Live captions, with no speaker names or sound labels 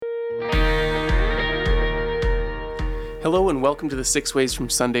Hello and welcome to the 6 Ways from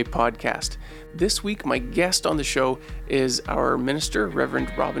Sunday podcast. This week, my guest on the show is our minister,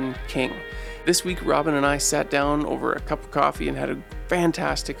 Reverend Robin King. This week, Robin and I sat down over a cup of coffee and had a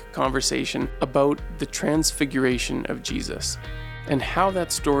fantastic conversation about the transfiguration of Jesus and how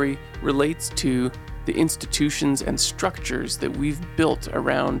that story relates to the institutions and structures that we've built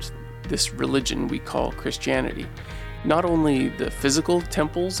around this religion we call Christianity. Not only the physical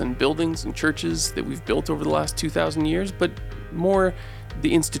temples and buildings and churches that we've built over the last 2,000 years, but more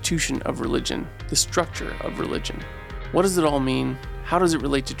the institution of religion, the structure of religion. What does it all mean? How does it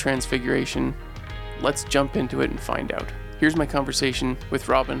relate to transfiguration? Let's jump into it and find out. Here's my conversation with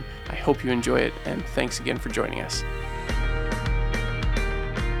Robin. I hope you enjoy it, and thanks again for joining us.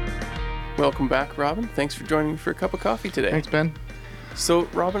 Welcome back, Robin. Thanks for joining me for a cup of coffee today. Thanks, Ben. So,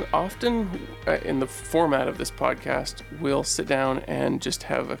 Robin, often in the format of this podcast, we'll sit down and just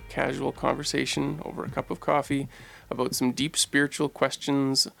have a casual conversation over a cup of coffee about some deep spiritual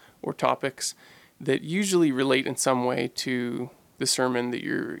questions or topics that usually relate in some way to the sermon that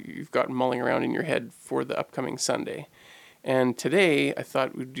you've got mulling around in your head for the upcoming Sunday. And today, I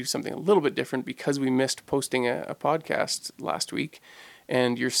thought we'd do something a little bit different because we missed posting a podcast last week,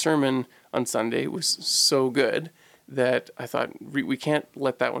 and your sermon on Sunday was so good that I thought we can't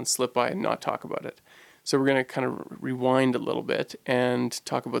let that one slip by and not talk about it. So we're going to kind of rewind a little bit and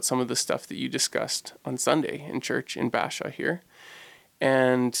talk about some of the stuff that you discussed on Sunday in church in Basha here,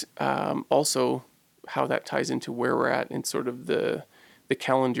 and also how that ties into where we're at in sort of the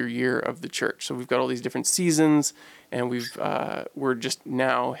calendar year of the church. So we've got all these different seasons, and we're just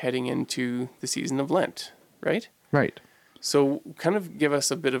now heading into the season of Lent, right? Right. So kind of give us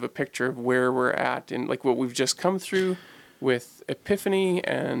a bit of a picture of where we're at and like what we've just come through with Epiphany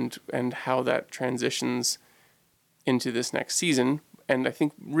and how that transitions into this next season. And I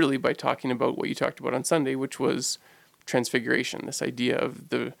think really by talking about what you talked about on Sunday, which was transfiguration, this idea of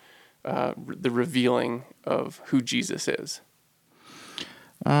the revealing of who Jesus is.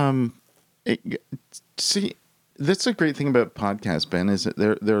 That's a great thing about podcasts, Ben, is that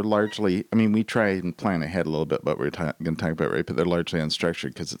they're largely, I mean, we try and plan ahead a little bit what we're going to talk about, right? But they're largely unstructured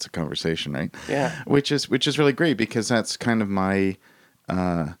because it's a conversation, right? Yeah. Which is really great because that's kind of my,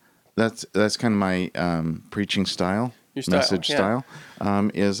 preaching style. Your style, message style,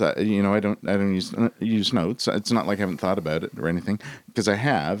 is I don't use notes. It's not like I haven't thought about it or anything, because I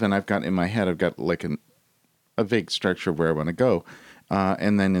have, and I've got in my head, I've got like a vague structure of where I want to go.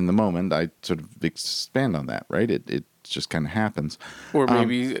 And then in the moment, I sort of expand on that, right? It just kind of happens. Or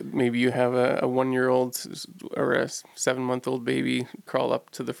maybe you have a 1-year-old or a 7-month-old baby crawl up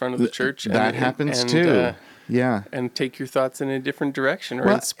to the front of the church. That happens too. Yeah. And take your thoughts in a different direction or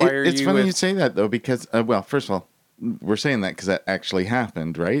inspire you. It's funny you say that, though, because, first of all, we're saying that because that actually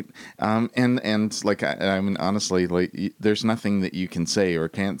happened, right? And like, I mean, honestly, like, there's nothing that you can say or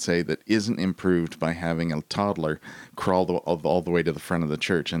can't say that isn't improved by having a toddler crawl all the way to the front of the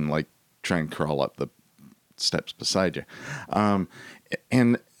church and like try and crawl up the steps beside you.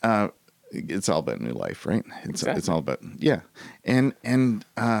 It's all about new life, right? It's all about, yeah.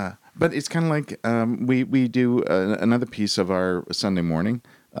 But it's kind of like we do another piece of our Sunday morning,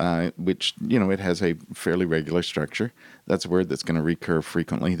 which, it has a fairly regular structure. That's a word that's going to recur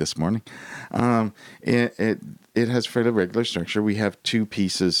frequently this morning. It has fairly regular structure. We have two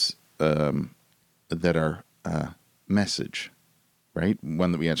pieces that are message, right?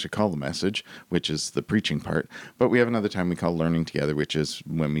 One that we actually call the message, which is the preaching part. But we have another time we call learning together, which is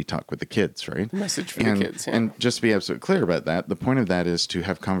when we talk with the kids, right? Message for the kids, yeah. And just to be absolutely clear about that, the point of that is to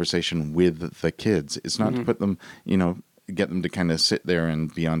have conversation with the kids. It's not to put them, get them to kind of sit there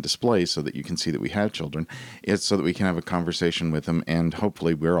and be on display so that you can see that we have children. It's so that we can have a conversation with them, and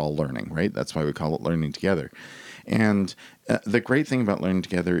hopefully we're all learning, right? That's why we call it learning together. And the great thing about learning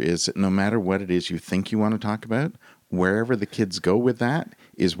together is that no matter what it is you think you want to talk about, wherever the kids go with that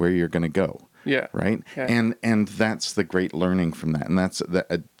is where you're going to go. Yeah. Right? Yeah. And that's the great learning from that. And that's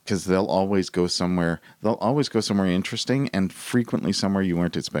that, because they'll always go somewhere interesting, and frequently somewhere you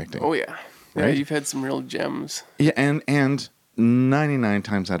weren't expecting. Oh, yeah. Yeah, right? You've had some real gems. Yeah, and 99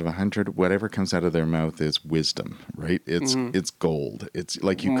 times out of 100, whatever comes out of their mouth is wisdom, right? It's gold. It's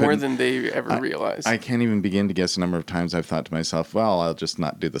like more than they ever realize. I can't even begin to guess the number of times I've thought to myself, well, I'll just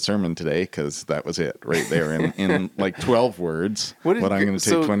not do the sermon today because that was it right there in like 12 words. I'm going to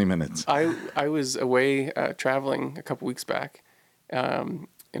take 20 minutes. I was away traveling a couple weeks back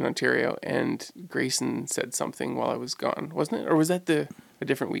in Ontario, and Grayson said something while I was gone, wasn't it? Or was that a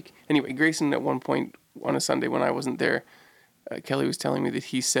different week? Anyway, Grayson at one point on a Sunday when I wasn't there, Kelly was telling me that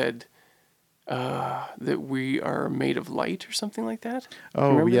he said that we are made of light or something like that.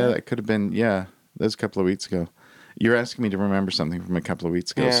 Oh, yeah, that could have been, that was a couple of weeks ago. You're asking me to remember something from a couple of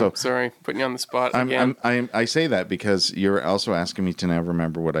weeks ago. Yeah, So sorry, putting you on the spot again. I say that because you're also asking me to now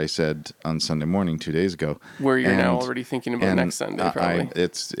remember what I said on Sunday morning 2 days ago. Where you're now already thinking about next Sunday, probably.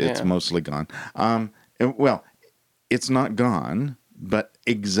 It's mostly gone. Well, it's not gone, but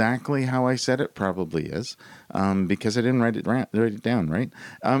exactly how I said it probably is, because I didn't write it down, right?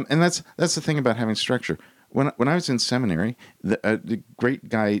 And that's the thing about having structure. When I was in seminary, the great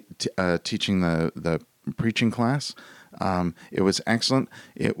guy teaching the preaching class, it was excellent.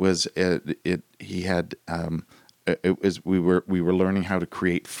 It was he had. It was we were learning how to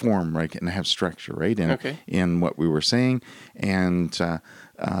create form, right, and have structure, right, in what we were saying, and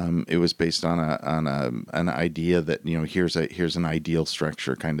it was based on an idea that here's an ideal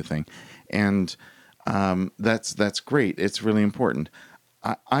structure kind of thing, and that's great. It's really important.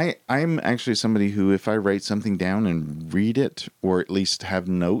 I'm actually somebody who, if I write something down and read it, or at least have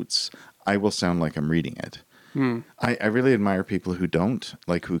notes, I will sound like I'm reading it. I really admire people who don't,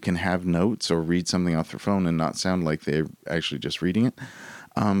 like who can have notes or read something off their phone and not sound like they're actually just reading it.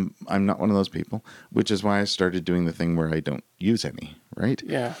 I'm not one of those people, which is why I started doing the thing where I don't use any, right?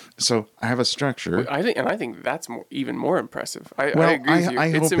 Yeah. So I have a structure. I think that's even more impressive. I agree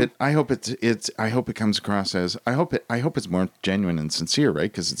with you. I hope it comes across as I hope it's more genuine and sincere,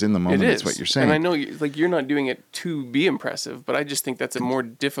 right? Because it's in the moment. It's what you're saying. And I know you're not doing it to be impressive, but I just think that's a more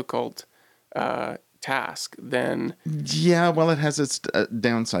difficult task than. Yeah, well, it has its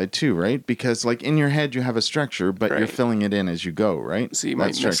downside too, right? Because like in your head you have a structure, but you're filling it in as you go, right? So you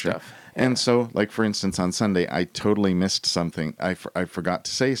might miss stuff. And so, like for instance, on Sunday, I totally missed something. I forgot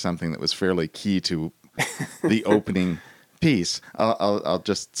to say something that was fairly key to the opening piece. I'll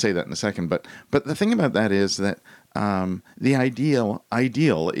just say that in a second. But the thing about that is that the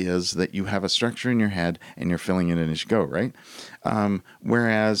ideal is that you have a structure in your head and you're filling it in as you go, right?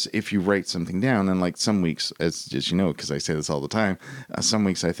 Whereas if you write something down, and like some weeks, as you know, because I say this all the time, some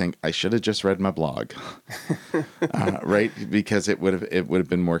weeks I think I should have just read my blog, right? Because it would have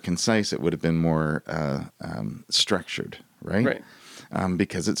been more concise. It would have been more structured, right? Right.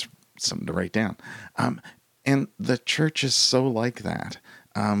 Because it's something to write down. And the church is so like that.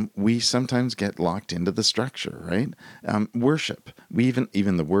 We sometimes get locked into the structure, right? Worship, we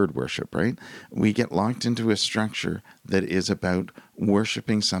even the word worship, right? We get locked into a structure that is about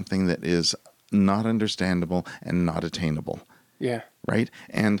worshiping something that is not understandable and not attainable. Yeah. Right?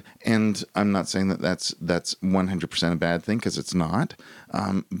 And I'm not saying that that's 100% a bad thing, because it's not.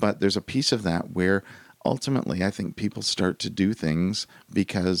 But there's a piece of that where ultimately I think people start to do things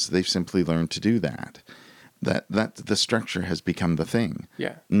because they've simply learned to do that. That the structure has become the thing,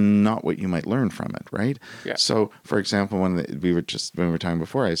 not what you might learn from it, right? Yeah. So, for example, when we were talking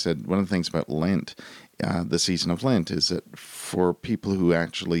before, I said one of the things about Lent, the season of Lent, is that for people who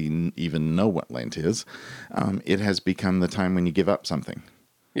actually even know what Lent is, it has become the time when you give up something.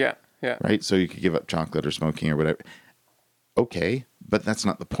 Yeah, yeah. Right? So you could give up chocolate or smoking or whatever. Okay, but that's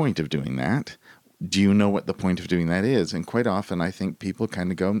not the point of doing that. Do you know what the point of doing that is? And quite often, I think people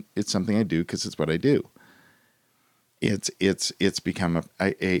kind of go, "It's something I do because it's what I do." It's become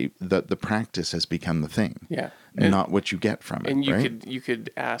the practice has become the thing, not what you get from it. And right? you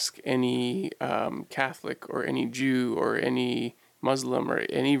could ask any Catholic or any Jew or any Muslim or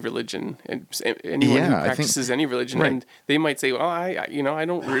any religion, and anyone who practices any religion, and they might say, "Well, I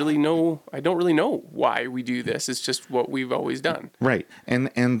don't really know why we do this. It's just what we've always done." Right,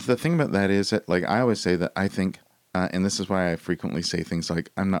 and the thing about that is that, like, I always say that I think, and this is why I frequently say things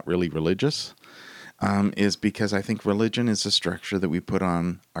like, "I'm not really religious." Is because I think religion is a structure that we put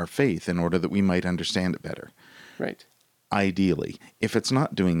on our faith in order that we might understand it better. Right. Ideally. If it's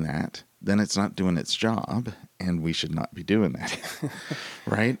not doing that, then it's not doing its job, and we should not be doing that.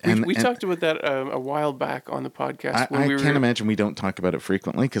 Right? We talked about that a while back on the podcast. I can't imagine we don't talk about it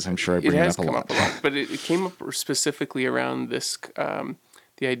frequently, because I'm sure I bring it up a lot. But it came up specifically around this,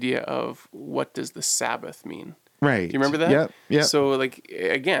 the idea of what does the Sabbath mean? Right. Do you remember that? Yeah. So, like,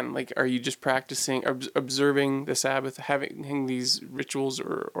 again, like, are you just practicing, observing the Sabbath, having these rituals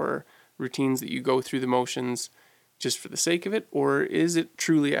or routines that you go through the motions just for the sake of it? Or is it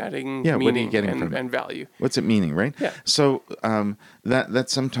truly adding meaning what are you getting from and value? What's it meaning, right? Yeah. So,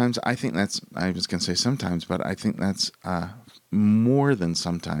 that sometimes, I think that's, I was going to say sometimes, but I think that's more than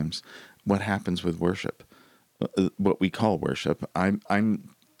sometimes what happens with worship, what we call worship.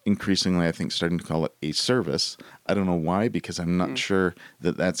 I'm increasingly, I think, starting to call it a service. I don't know why, because I'm not sure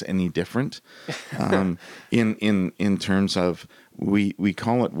that that's any different. In terms of we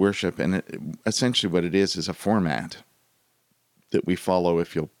call it worship, and essentially what it is a format that we follow,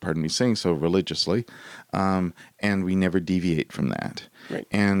 if you'll pardon me saying so, religiously, and we never deviate from that. Right.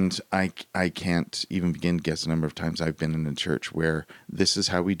 And I can't even begin to guess the number of times I've been in a church where this is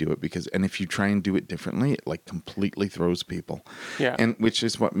how we do it, and if you try and do it differently, it like completely throws people. Yeah. And which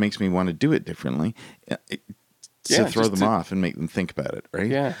is what makes me want to do it differently. To throw them off and make them think about it, right?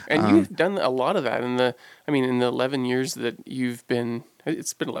 Yeah, and you've done a lot of that in the 11 years that you've been.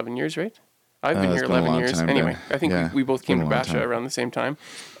 It's been 11 years, right? I've been here 11 years. Anyway, I think we both came to Basha around the same time,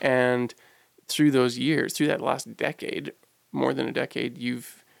 and through those years, through that last decade, more than a decade,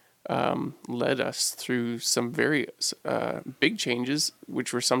 you've led us through some very big changes,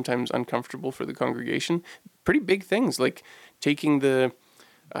 which were sometimes uncomfortable for the congregation. Pretty big things, like taking the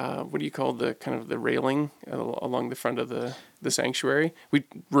what do you call the kind of the railing along the front of the sanctuary? We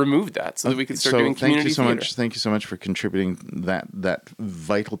removed that so that we could start doing community theater. Thank you so much for contributing that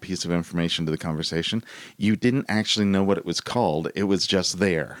vital piece of information to the conversation. You didn't actually know what it was called. It was just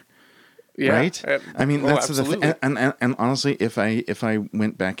there. Yeah, right? I mean, that's absolutely. the thing. And honestly, if I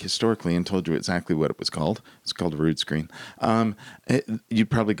went back historically and told you exactly what it was called, it's called a rood screen. You'd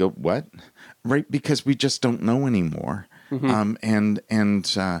probably go, "What?" Right? Because we just don't know anymore. Mm-hmm.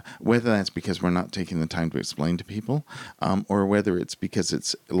 And whether that's because we're not taking the time to explain to people, or whether it's because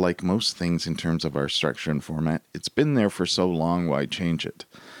it's like most things in terms of our structure and format, it's been there for so long, why change it?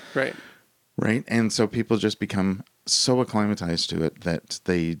 Right. Right. And so people just become so acclimatized to it that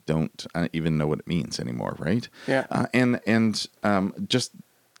they don't even know what it means anymore. Right. Yeah. And just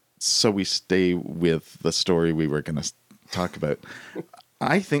so we stay with the story we were going to talk about.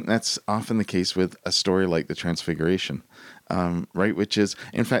 I think that's often the case with a story like the Transfiguration, right? Which is,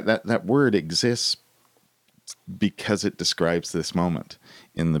 in fact, that word exists because it describes this moment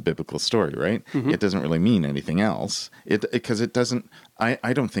in the biblical story, right? Mm-hmm. It doesn't really mean anything else. Because it doesn't.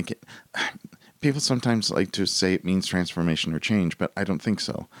 I don't think it. People sometimes like to say it means transformation or change, but I don't think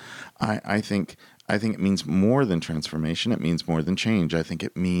so. I think it means more than transformation. It means more than change. I think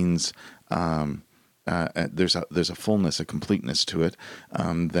it means. There's a fullness, a completeness to it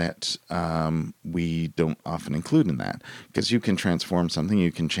that we don't often include in that, because you can transform something,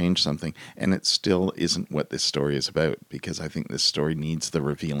 you can change something, and it still isn't what this story is about. Because I think this story needs the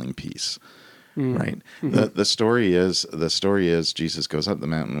revealing piece, right? Mm-hmm. The story is Jesus goes up the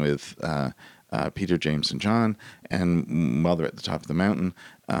mountain with Peter, James, and John, and while they're at the top of the mountain,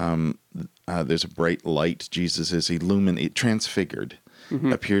 there's a bright light. Jesus is transfigured.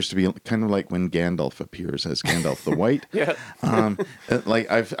 Mm-hmm. Appears to be kind of like when Gandalf appears as Gandalf the White. Yeah.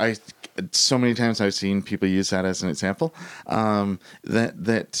 Like I so many times I've seen people use that as an example.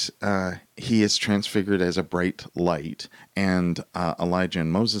 That he is transfigured as a bright light, and Elijah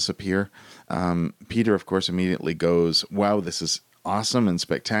and Moses appear. Peter, of course, immediately goes, "Wow, this is awesome and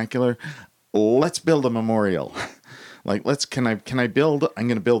spectacular. Let's build a memorial." Like, I'm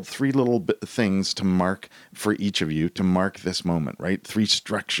going to build 3 little things to mark for each of you, to mark this moment, right? 3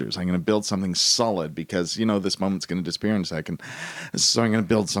 structures. I'm going to build something solid because, this moment's going to disappear in a second. So I'm going to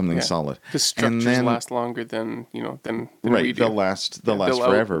build something solid. Because structures last longer than right, we do. They'll last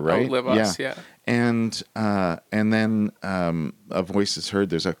forever, right? Outlive us, yeah. And then a voice is heard.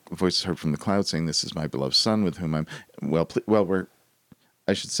 There's a voice heard from the cloud saying, "This is my beloved son with whom I'm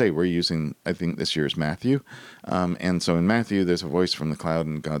we're using, I think this year's Matthew. And so in Matthew, there's a voice from the cloud,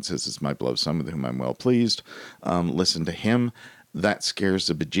 and God says, "It's my beloved son with whom I'm well pleased. Listen to him." That scares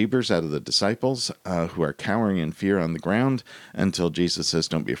the bejeebers out of the disciples, who are cowering in fear on the ground, until Jesus says,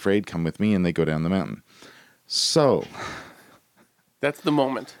 "Don't be afraid, come with me," and they go down the mountain. So that's the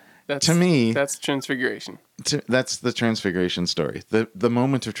moment. To me, that's Transfiguration. That's the Transfiguration story. The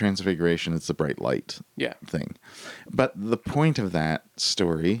moment of Transfiguration is the bright light thing. But the point of that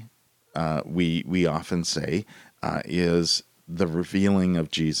story, we often say, is the revealing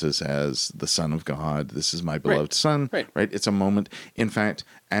of Jesus as the Son of God. This is my beloved Son. Right. It's a moment. In fact,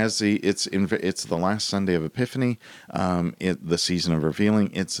 it's the last Sunday of Epiphany, the season of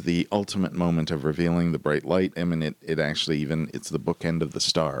revealing. It's the ultimate moment of revealing the bright light. I mean, it actually it's the bookend of the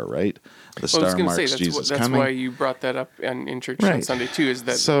star, right? The star marks Jesus coming. That's why you brought that up in church on Sunday too. Is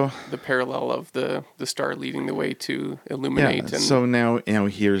that the parallel of the star leading the way to illuminate? Yeah. So now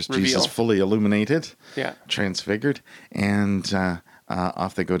here's reveal. Jesus fully illuminated, transfigured, and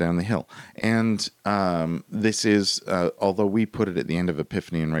off they go down the hill. And this is, although we put it at the end of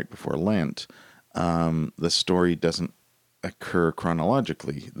Epiphany and right before Lent, the story doesn't occur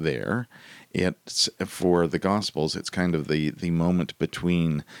chronologically there. It's for the Gospels, it's kind of the moment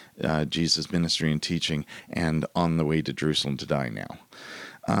between Jesus' ministry and teaching and on the way to Jerusalem to die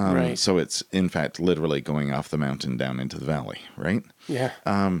now. So it's, in fact, literally going off the mountain down into the valley, right? Yeah.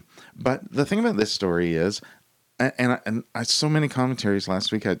 But the thing about this story is, And I so many commentaries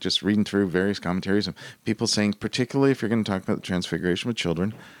last week. I just reading through various commentaries of people saying, particularly if you're going to talk about the transfiguration with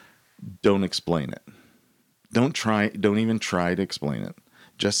children, don't explain it. Don't even try to explain it.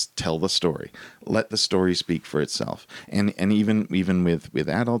 Just tell the story. Let the story speak for itself. And even with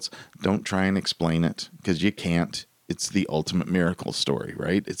adults, don't try and explain it, because you can't. It's the ultimate miracle story,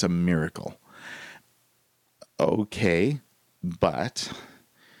 right? It's a miracle. Okay, but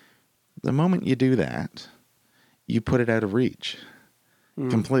the moment you do that, you put it out of reach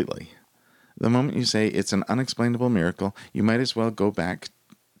completely. The moment you say it's an unexplainable miracle, you might as well go back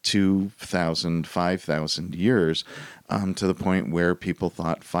 2,000, 5,000 years to the point where people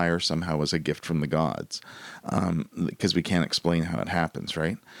thought fire somehow was a gift from the gods, because we can't explain how it happens,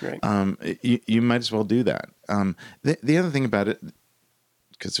 right? Right. You might as well do that. The other thing about it,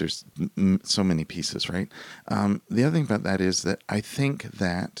 because there's so many pieces, right? The other thing about that is that I think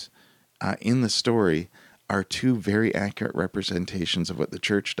that in the story are two very accurate representations of what the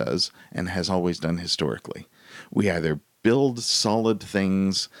church does and has always done historically. We either build solid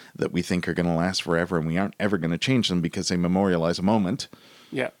things that we think are going to last forever, and we aren't ever going to change them because they memorialize a moment.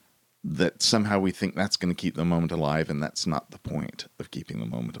 Yeah. That somehow we think that's going to keep the moment alive, and that's not the point of keeping the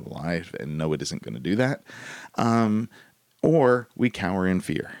moment alive. And no, it isn't going to do that. Or we cower in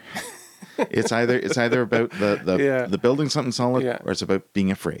fear. It's either about the building something solid, or it's about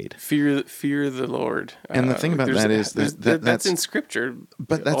being afraid. Fear the Lord. And the thing about that is that's in Scripture,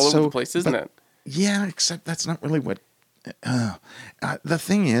 but that's all over so, the place, isn't it? Yeah, except that's not really what. The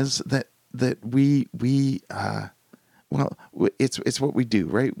thing is that we it's what we do,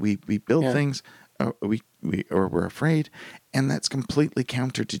 right? We build things, or we're afraid, and that's completely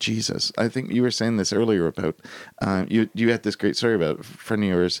counter to Jesus. I think you were saying this earlier about you had this great story about a friend of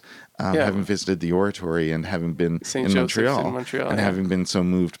yours having visited the oratory and having been in Montreal, and having been so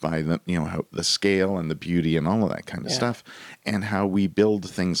moved by how the scale and the beauty and all of that kind of stuff, and how we build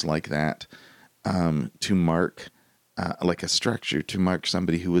things like that to mark. Like a structure to mark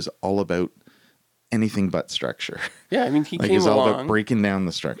somebody who was all about anything but structure. Yeah, I mean, he like came he's all along about breaking down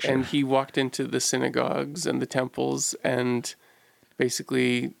the structure. And he walked into the synagogues and the temples and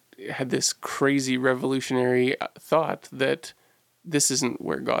basically had this crazy revolutionary thought that this isn't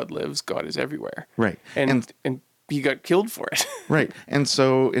where God lives. God is everywhere. Right. And he got killed for it. Right. And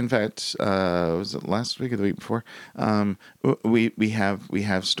so, in fact, was it last week or the week before? We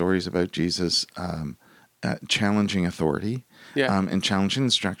have stories about Jesus challenging authority, and challenging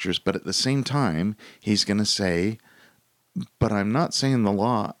the structures, but at the same time, he's going to say, but I'm not saying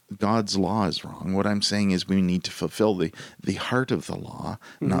God's law is wrong. What I'm saying is we need to fulfill the heart of the law,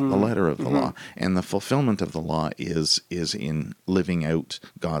 not the letter of the law. And the fulfillment of the law is in living out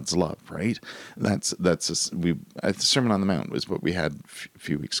God's love, right? The Sermon on the Mount was what we had a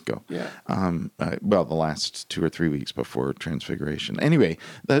few weeks ago. Yeah. The last 2 or 3 weeks before Transfiguration. Anyway,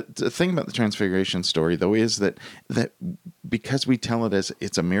 the thing about the Transfiguration story, though, is that because we tell it as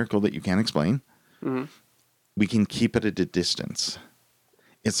it's a miracle that you can't explain, we can keep it at a distance.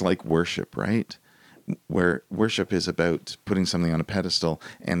 It's like worship, right? Where worship is about putting something on a pedestal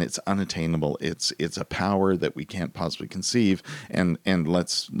and it's unattainable. It's a power that we can't possibly conceive. And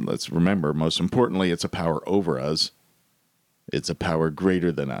let's remember, most importantly, it's a power over us. It's a power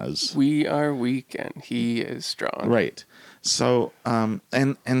greater than us. We are weak and he is strong. Right. So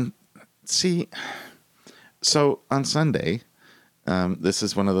so on Sunday, this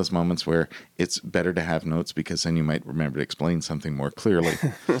is one of those moments where it's better to have notes, because then you might remember to explain something more clearly.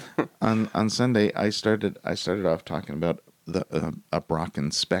 On Sunday, I started off talking about a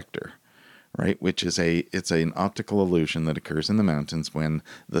Brocken specter, right? Which is it's an optical illusion that occurs in the mountains when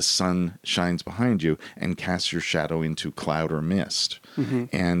the sun shines behind you and casts your shadow into cloud or mist.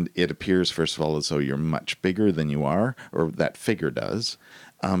 And it appears, first of all, as though you're much bigger than you are, or that figure does.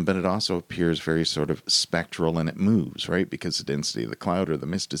 But it also appears very sort of spectral, and it moves, right? Because the density of the cloud or the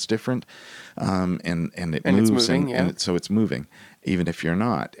mist is different, and it moves, it's moving, so it's moving, even if you're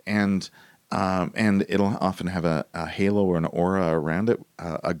not. And it'll often have a halo or an aura around it.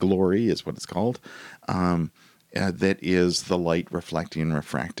 A glory is what it's called. That is the light reflecting and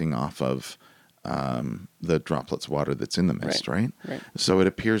refracting off of the droplets of water that's in the mist, right? So it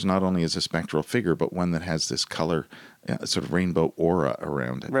appears not only as a spectral figure, but one that has this color, sort of rainbow aura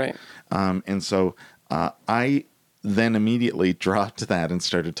around it. Right. And so I then immediately dropped that and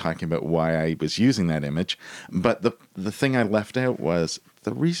started talking about why I was using that image. But the thing I left out was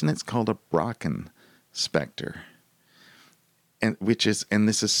the reason it's called a Brocken specter. And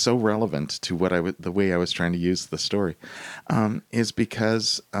this is so relevant to the way I was trying to use the story, is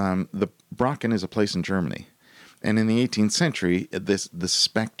because the Brocken is a place in Germany, And in the 18th century, the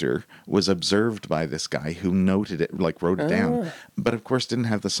specter was observed by this guy who noted it, like wrote it down, but of course didn't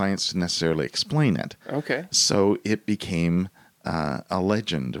have the science to necessarily explain it. Okay. So it became a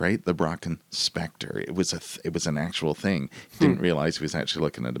legend, right? The Brocken specter. It was an actual thing. He didn't realize he was actually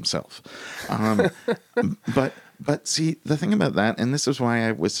looking at himself. But see, the thing about that, and this is why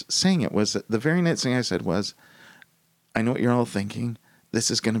I was saying it, was that the very next thing I said was, I know what you're all thinking. This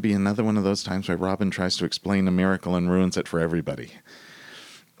is going to be another one of those times where Robin tries to explain a miracle and ruins it for everybody.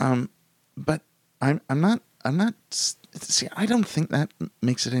 But I'm not. See, I don't think that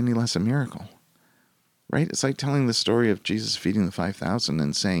makes it any less a miracle, right? It's like telling the story of Jesus feeding the 5,000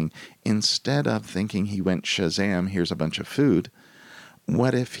 and saying, instead of thinking he went Shazam, here's a bunch of food.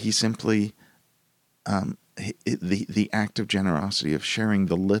 What if he simply, the act of generosity of sharing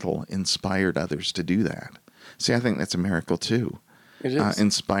the little inspired others to do that? See, I think that's a miracle too. It is.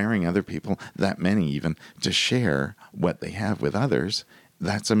 Inspiring other people, that many even, to share what they have with others,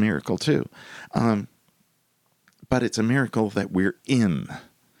 that's a miracle too. But it's a miracle that we're in.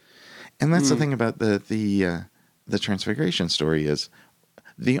 And that's the thing about the Transfiguration story is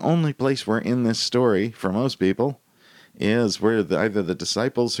the only place we're in this story for most people is where either the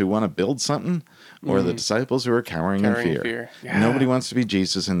disciples who want to build something or the disciples who are cowering in fear. Yeah. Nobody wants to be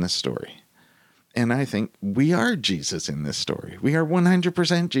Jesus in this story. And I think we are Jesus in this story. We are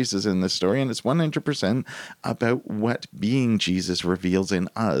 100% Jesus in this story, and it's 100% about what being Jesus reveals in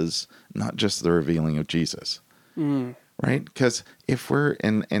us, not just the revealing of Jesus. Right? Because if we're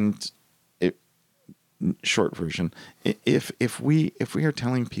short version, if we are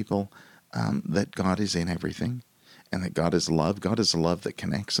telling people that God is in everything, and that God is love that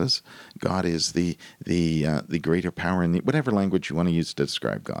connects us. God is the greater power in whatever language you want to use to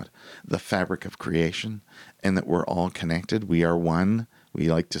describe God, the fabric of creation, and that we're all connected. We are one. We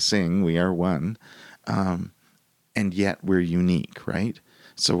like to sing, we are one. And yet we're unique, right?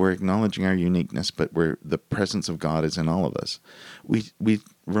 So we're acknowledging our uniqueness, but the presence of God is in all of us. We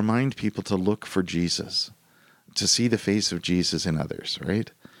remind people to look for Jesus, to see the face of Jesus in others,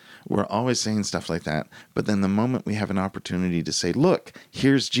 right? We're always saying stuff like that. But then the moment we have an opportunity to say, look,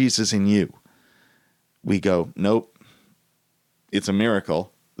 here's Jesus in you, we go, nope, it's a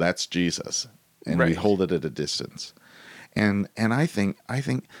miracle. That's Jesus. And we hold it at a distance. And I think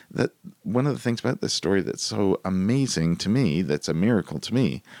that one of the things about this story that's so amazing to me, that's a miracle to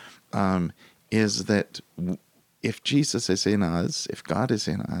me, is that if Jesus is in us, if God is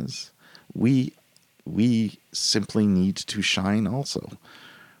in us, we simply need to shine also.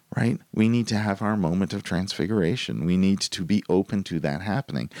 Right? We need to have our moment of transfiguration. We need to be open to that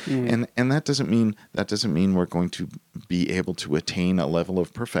happening. And that doesn't mean we're going to be able to attain a level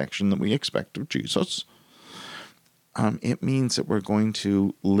of perfection that we expect of Jesus. It means that we're going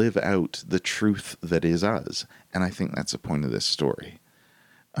to live out the truth that is us. And I think that's the point of this story.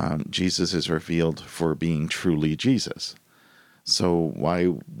 Jesus is revealed for being truly Jesus. So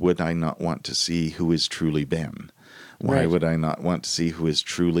why would I not want to see who is truly Ben? Why would I not want to see who is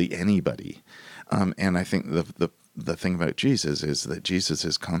truly anybody? And I think the thing about Jesus is that Jesus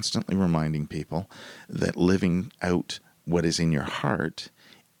is constantly reminding people that living out what is in your heart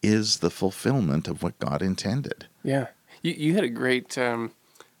is the fulfillment of what God intended. Yeah. You had a great,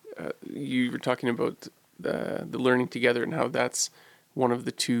 you were talking about the learning together and how that's one of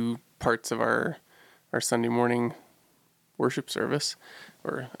the two parts of our Sunday morning worship service.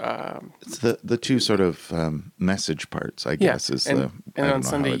 Or it's the two sort of message parts, I guess. And on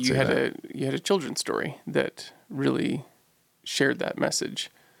Sunday you had a children's story that really shared that message.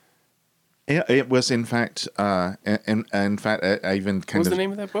 Yeah, it was in fact, I even kind what was the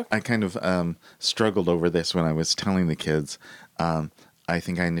name of that book? I kind of struggled over this when I was telling the kids. I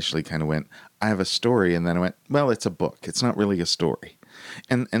think I initially kind of went, I have a story, and then I went, well, it's a book. It's not really a story,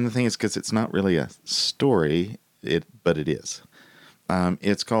 and the thing is, because it's not really a story, but it is.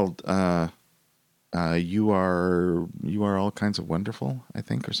 It's called "You Are All Kinds of Wonderful," I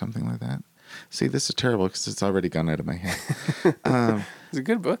think, or something like that. See, this is terrible because it's already gone out of my head. It's a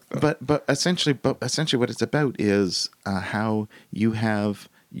good book, though. But essentially, what it's about is how you have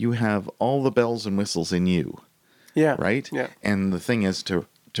all the bells and whistles in you. Yeah. Right. Yeah. And the thing is to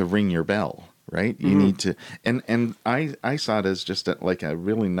ring your bell. Right. You need to, and I saw it as just like a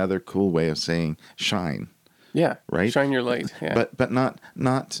really another cool way of saying shine. Yeah, right. Shine your light. Yeah. But not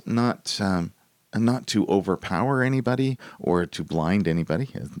to overpower anybody or to blind anybody.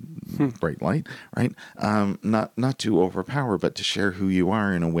 Bright light, right? Not to overpower, but to share who you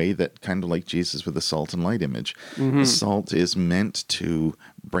are in a way that kind of like Jesus with the salt and light image. The salt is meant to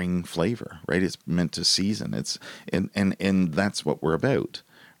bring flavor, right? It's meant to season. And that's what we're about,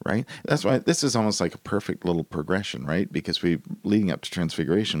 right? That's why this is almost like a perfect little progression, right? Because leading up to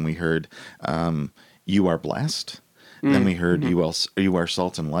Transfiguration, we heard, you are blessed. Then we heard, you are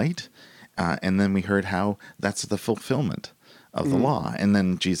salt and light. And then we heard how that's the fulfillment of the law. And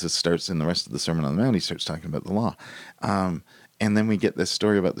then Jesus starts in the rest of the Sermon on the Mount, he starts talking about the law. And then we get this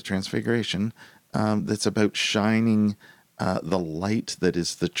story about the Transfiguration that's about shining the light that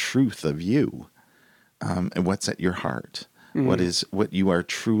is the truth of you, and what's at your heart, what you are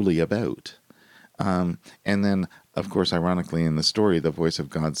truly about. And then, of course, ironically in the story, the voice of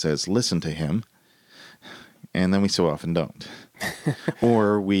God says, listen to him. And then we so often don't.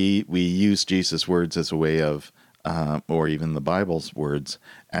 Or we use Jesus' words as a way of, or even the Bible's words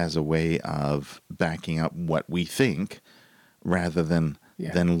as a way of backing up what we think rather than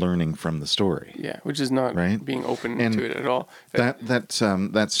learning from the story. Yeah, which is not right? being open And to it at all.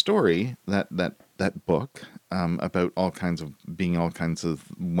 That story, that book about all kinds of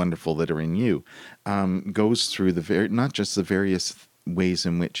wonderful that are in you, goes through not just the various ways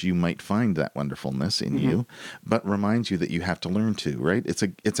in which you might find that wonderfulness in you, but reminds you that you have to learn to, right?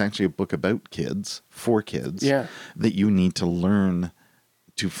 It's actually a book about kids, for kids, that you need to learn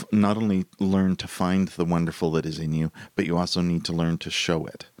to not only learn to find the wonderful that is in you, but you also need to learn to show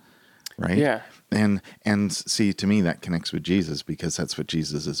it, right? Yeah. And see, to me, that connects with Jesus, because that's what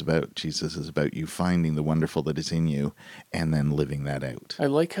Jesus is about. Jesus is about you finding the wonderful that is in you and then living that out. I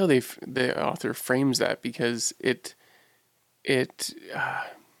like how the author frames that, because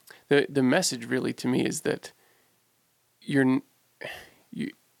the message really to me is that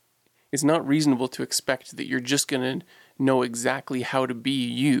it's not reasonable to expect that you're just going to know exactly how to be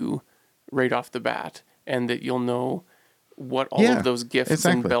you right off the bat, and that you'll know what all of those gifts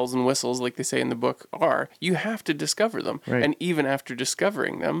and bells and whistles, like they say in the book, are. You have to discover them. Right. And even after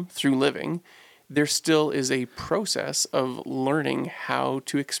discovering them through living, there still is a process of learning how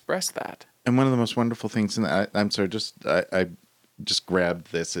to express that. And one of the most wonderful things, and I'm sorry, I just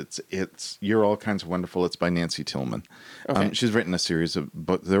grabbed this. It's You're All Kinds of Wonderful. It's by Nancy Tillman. Okay. She's written a series of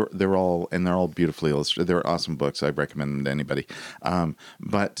books. They're all beautifully illustrated. They're awesome books. I recommend them to anybody.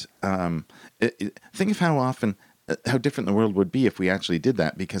 Think of how different the world would be if we actually did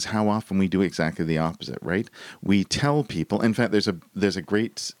that, because how often we do exactly the opposite, right? We tell people. In fact, there's a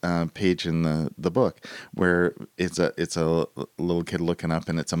great page in the book where it's a little kid looking up,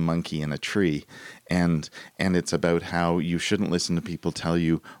 and it's a monkey in a tree, and it's about how you shouldn't listen to people tell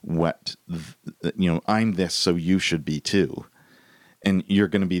you what I'm this, so you should be too, and you're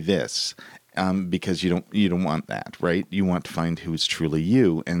going to be this. Because you don't want that, right? You want to find who's truly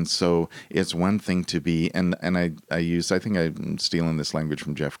you. And so it's one thing to be, and I think I'm stealing this language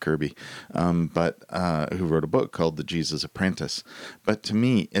from Jeff Kirby, but who wrote a book called The Jesus Apprentice. But to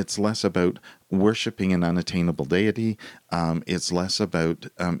me, it's less about worshiping an unattainable deity. It's less about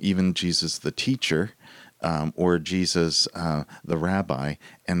even Jesus the teacher, or Jesus the rabbi,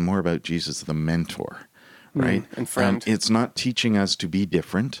 and more about Jesus the mentor. Right? And friend. It's not teaching us to be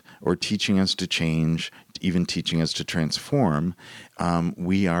different or teaching us to change, even teaching us to transform.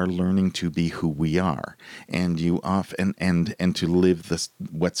 We are learning to be who we are, and and to live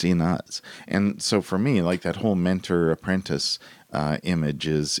what's in us. And so for me, like, that whole mentor apprentice image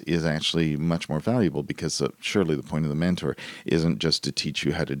is actually much more valuable, because surely the point of the mentor isn't just to teach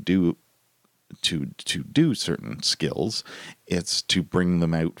you how to do certain skills. It's to bring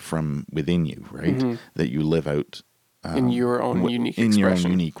them out from within you, right? That you live out in your own unique expression. In your own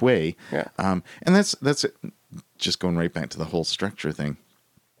unique way. Yeah. And that's it. Just going right back to the whole structure thing.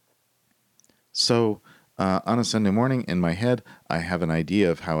 So on a Sunday morning, in my head, I have an idea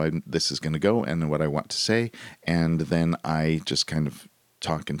of how this is going to go and what I want to say, and then I just kind of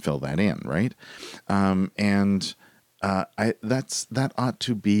talk and fill that in, right? That ought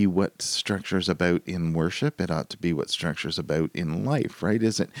to be what structure is about in worship. It ought to be what structure is about in life, right?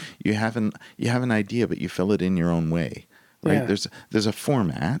 Is it you have an idea, but you fill it in your own way, right? Yeah. There's a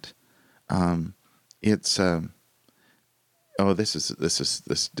format. Sorry,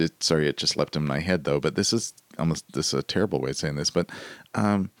 it just leapt in my head though. But this is a terrible way of saying this, but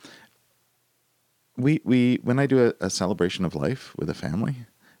when I do a celebration of life with a family,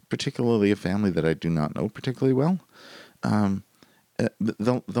 particularly a family that I do not know particularly well,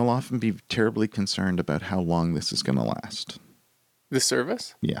 they'll often be terribly concerned about how long this is going to last. The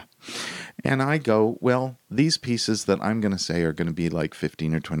service? Yeah. And I go, well, these pieces that I'm going to say are going to be like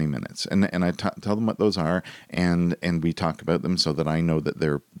 15 or 20 minutes. And I tell them what those are, and we talk about them so that I know that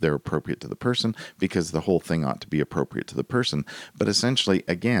they're appropriate to the person, because the whole thing ought to be appropriate to the person. But essentially,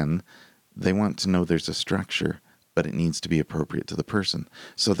 again, they want to know there's a structure, but it needs to be appropriate to the person.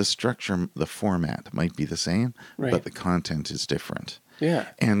 So the structure, the format might be the same, right. but the content is different. Yeah.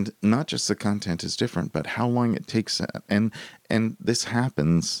 And not just the content is different, but how long it takes that. And this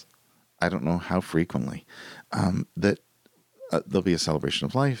happens, I don't know how frequently, that there'll be a celebration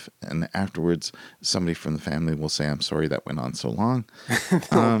of life, and afterwards somebody from the family will say, I'm sorry that went on so long.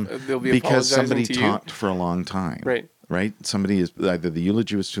 They'll be Because apologizing somebody to you. talked for a long time. Right? Somebody is either the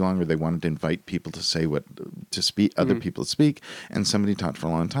eulogy was too long, or they wanted to invite people to say speak, other people to speak, and somebody talked for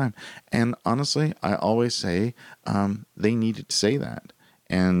a long time. And honestly, I always say they needed to say that.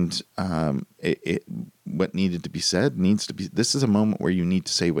 And what needed to be said needs to be. This is a moment where you need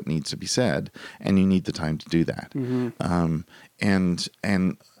to say what needs to be said, and you need the time to do that. And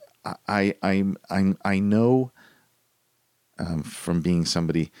I know from being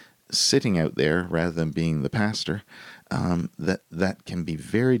somebody sitting out there rather than being the pastor, that can be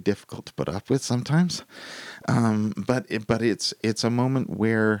very difficult to put up with sometimes. But it's a moment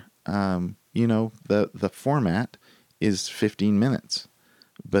where the format is 15 minutes.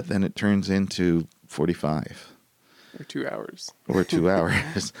 But then it turns into 45 or 2 hours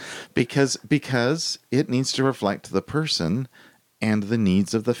because it needs to reflect the person and the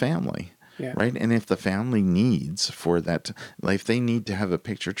needs of the family. Yeah. Right. And if the family needs for that, like if they need to have a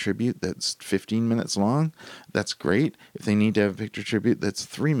picture tribute that's 15 minutes long, that's great. If they need to have a picture tribute that's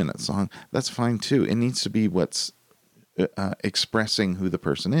 3 minutes long, that's fine too. It needs to be what's expressing who the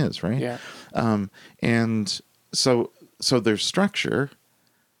person is. Right. Yeah. And so there's structure.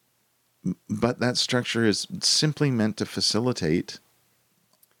 But that structure is simply meant to facilitate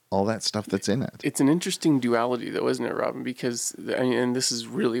all that stuff that's in it. It's an interesting duality, though, isn't it, Robin? Because, and this is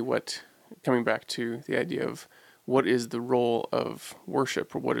really what, coming back to the idea of what is the role of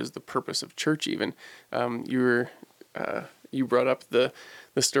worship, or what is the purpose of church even. You brought up the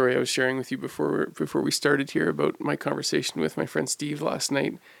story I was sharing with you before we started here about my conversation with my friend Steve last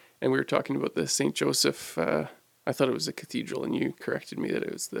night, and we were talking about the St. Joseph. I thought it was a cathedral, and you corrected me that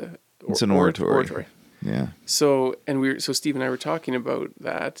it was it's an oratory. Yeah. So Steve and I were talking about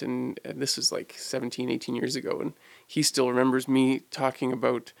that, and this was like 17, 18 years ago, and he still remembers me talking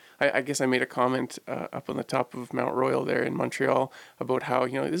about, I guess I made a comment up on the top of Mount Royal there in Montreal about how,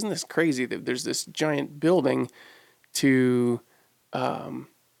 isn't this crazy that there's this giant building to,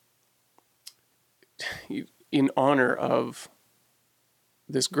 in honor of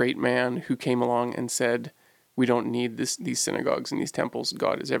this great man who came along and said, we don't need these synagogues and these temples.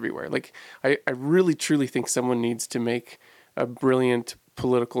 God is everywhere. Like, I really, truly think someone needs to make a brilliant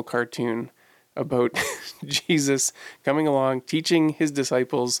political cartoon about Jesus coming along, teaching his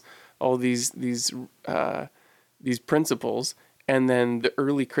disciples all these principles, and then the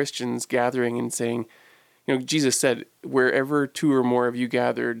early Christians gathering and saying, Jesus said, wherever 2 or more of you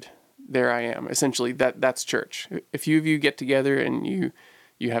gathered, there I am. Essentially, that's church. A few of you get together and you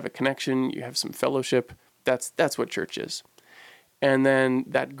have a connection, you have some fellowship. That's what church is. And then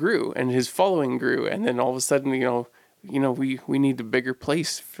that grew, and his following grew, and then all of a sudden, we need a bigger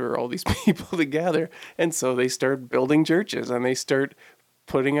place for all these people to gather. And so they start building churches, and they start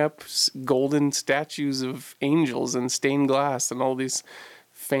putting up golden statues of angels and stained glass and all these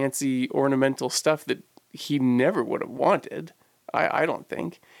fancy ornamental stuff that he never would have wanted, I don't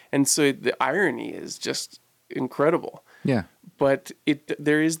think. And so the irony is just incredible. Yeah. But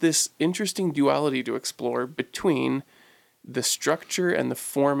there is this interesting duality to explore between the structure and the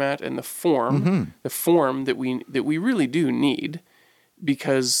format and the form, the form that we really do need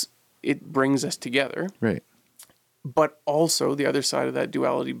because it brings us together. Right. But also the other side of that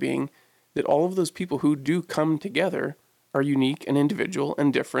duality being that all of those people who do come together are unique and individual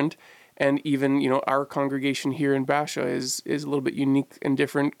and different. And even, our congregation here in Basha is a little bit unique and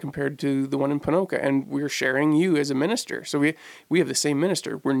different compared to the one in Ponoka. And we're sharing you as a minister. So we have the same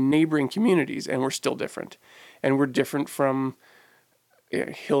minister. We're neighboring communities, and we're still different. And we're different from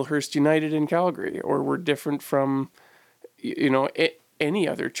Hillhurst United in Calgary, or we're different from, any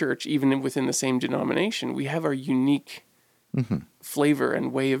other church, even within the same denomination. We have our unique flavor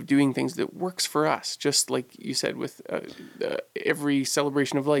and way of doing things that works for us. Just like you said, with every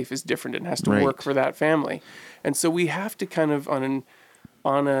celebration of life is different and has to work for that family. And so we have to kind of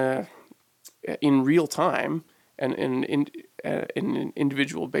in real time and in an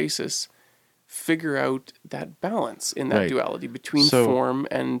individual basis, figure out that balance in that duality between form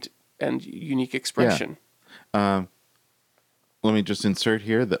and unique expression. Yeah. Let me just insert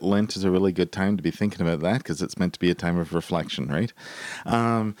here that Lent is a really good time to be thinking about that because it's meant to be a time of reflection, right?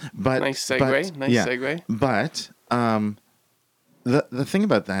 Nice segue. But the thing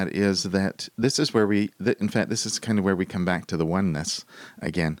about that is that this is where this is kind of where we come back to the oneness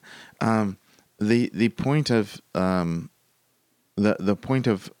again. The point of the point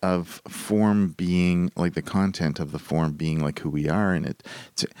of form being like the content of the form being like who we are, and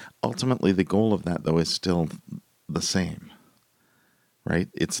it's ultimately the goal of that though is still the same, right?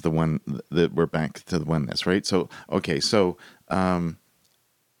 It's the one that we're back to the oneness, right? So okay, so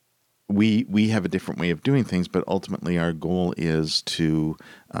we have a different way of doing things, but ultimately our goal is to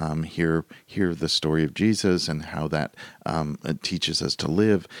hear the story of Jesus and how that teaches us to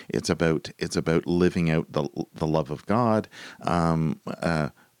live. It's about living out the love of God.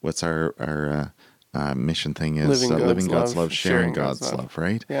 What's our mission thing is living God's love, sharing God's love,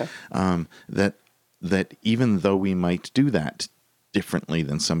 right? Yeah. That even though we might do that differently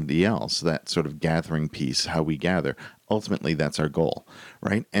than somebody else, that sort of gathering piece, how we gather, ultimately that's our goal,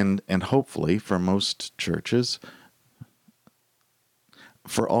 right? And hopefully for most churches,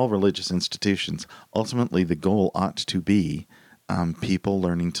 for all religious institutions, ultimately the goal ought to be people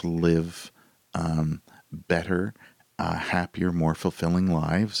learning to live better, happier, more fulfilling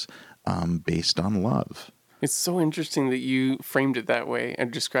lives based on love. It's so interesting that you framed it that way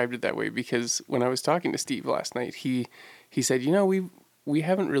and described it that way, because when I was talking to Steve last night, he said, we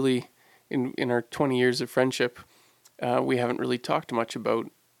haven't really, in our 20 years of friendship, we haven't really talked much about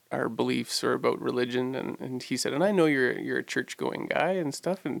our beliefs or about religion. And he said, and I know you're a church-going guy and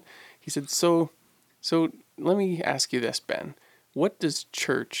stuff. And he said, so let me ask you this, Ben. What does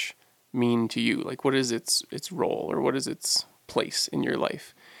church mean to you? Like, what is its role, or what is its place in your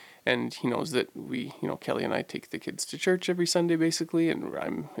life? And he knows that Kelly and I take the kids to church every Sunday, basically, and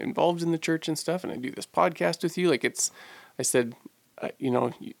I'm involved in the church and stuff, and I do this podcast with you. I said,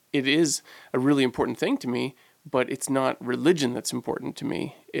 it is a really important thing to me, but it's not religion that's important to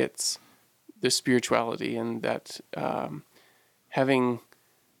me. It's the spirituality, and that having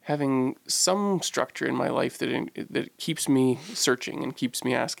some structure in my life that keeps me searching and keeps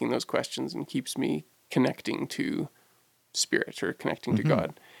me asking those questions and keeps me connecting to spirit or connecting to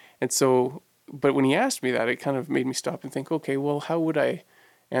God. And so, but when he asked me that, it kind of made me stop and think, okay, well, how would I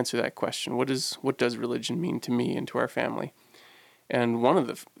answer that question? What does religion mean to me and to our family? And one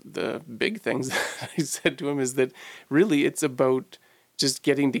of the big things that I said to him is that really it's about just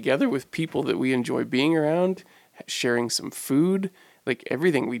getting together with people that we enjoy being around, sharing some food. Like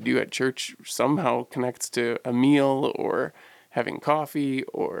everything we do at church somehow connects to a meal or having coffee,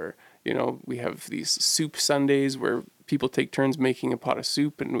 or, we have these soup Sundays where people take turns making a pot of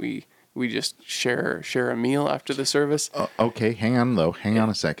soup, and we just share a meal after the service. Okay, hang on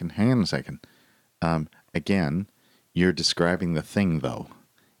a second. Again, you're describing the thing though.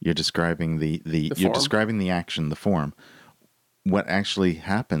 You're describing you're describing the action, the form. What actually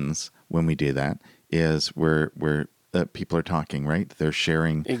happens when we do that is we're people are talking, right? They're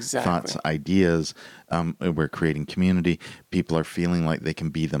sharing thoughts, ideas. We're creating community. People are feeling like they can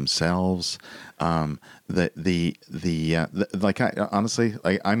be themselves. Honestly,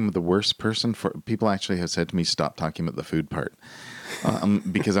 I'm the worst person for people. Actually, have said to me, "Stop talking about the food part,"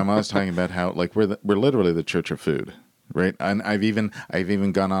 because I'm always talking about how like we're literally the church of food, right? And I've even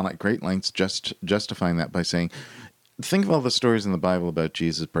gone on at great lengths just justifying that by saying, think of all the stories in the Bible about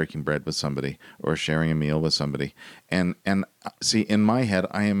Jesus breaking bread with somebody or sharing a meal with somebody. And see, in my head,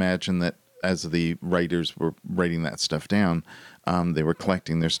 I imagine that as the writers were writing that stuff down, they were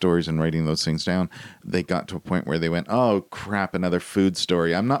collecting their stories and writing those things down. They got to a point where they went, oh, crap, another food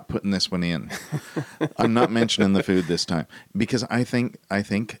story. I'm not putting this one in. I'm not mentioning the food this time. Because I think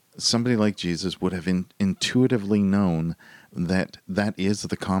somebody like Jesus would have intuitively known that is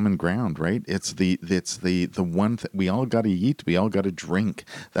the common ground, right? It's the one that we all got to eat, we all got to drink.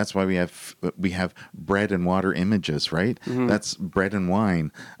 That's why we have bread and water images, right? Mm-hmm. That's bread and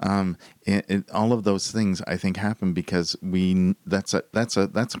wine. All of those things I think happen because that's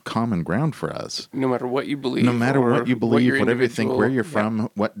a common ground for us. No matter what you believe, whatever you think, where you're from,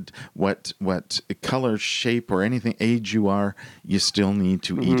 what color, shape, or anything age you are, you still need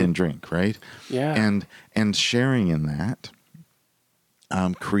to eat and drink, right? Yeah. And sharing in that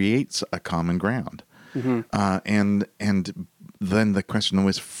creates a common ground. Mm-hmm. And then the question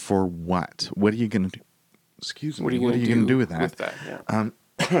was, for what? What are you going to do? Excuse me. What are you going to do with that? Yeah.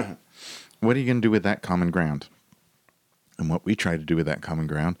 What are you going to do with that common ground? And what we try to do with that common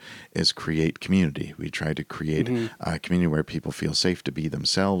ground is create community. We try to create a community where people feel safe to be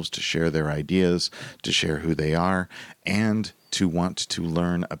themselves, to share their ideas, to share who they are, and to want to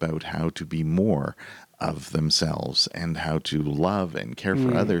learn about how to be more of themselves and how to love and care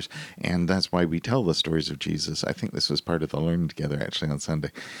for others. And that's why we tell the stories of Jesus. I think this was part of the Learning Together actually on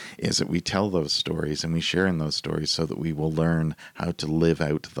Sunday, is that we tell those stories and we share in those stories so that we will learn how to live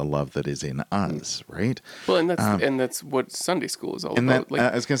out the love that is in us, right? Well, and that's what Sunday school is all about.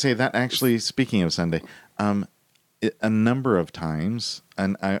 I was going to say that actually, speaking of Sunday, a number of times,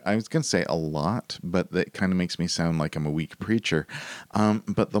 and I was going to say a lot, but that kind of makes me sound like I'm a weak preacher.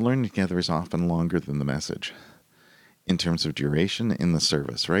 But the learning together is often longer than the message in terms of duration in the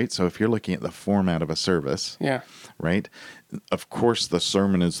service, right? So if you're looking at the format of a service, Yeah. right? Of course, the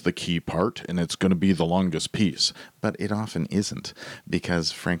sermon is the key part, and it's going to be the longest piece, but it often isn't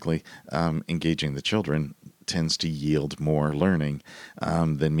because, frankly, engaging the children tends to yield more learning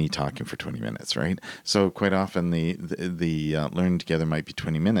than me talking for 20 minutes, right? So quite often the learning together might be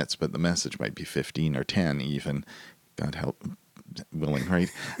 20 minutes, but the message might be 15 or 10 even. God help willing, right?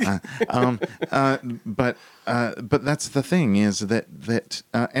 But that's the thing is that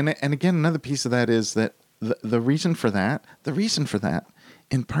and again, another piece of that is that the reason for that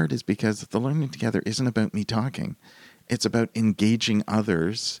in part is because the learning together isn't about me talking. It's about engaging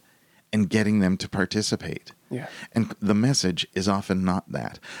others and getting them to participate. Yeah. And the message is often not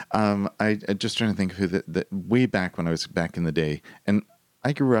that. I just trying to think of who that way back when I was back in the day, and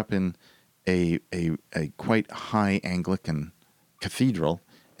I grew up in a quite high Anglican cathedral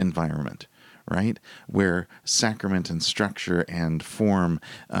environment, right? Where sacrament and structure and form,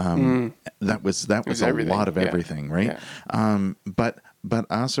 that was a everything. lot of everything, right? Yeah. But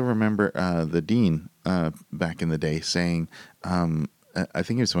I also remember the dean back in the day saying, I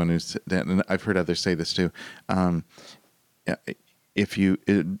think he was the one who said, and I've heard others say this too.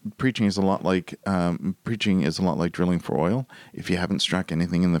 Preaching is a lot like drilling for oil. If you haven't struck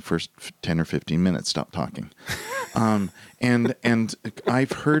anything in the first 10 or 15 minutes, stop talking. And I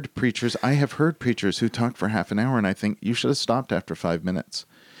have heard preachers who talk for half an hour, and I think you should have stopped after 5 minutes.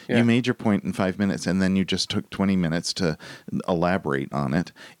 Yeah. You made your point in 5 minutes, and then you just took 20 minutes to elaborate on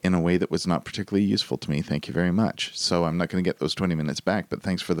it in a way that was not particularly useful to me. Thank you very much. So I'm not going to get those 20 minutes back, but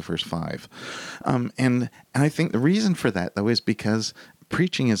thanks for the first 5. And I think the reason for that, though, is because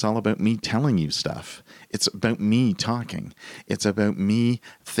preaching is all about me telling you stuff. It's about me talking. It's about me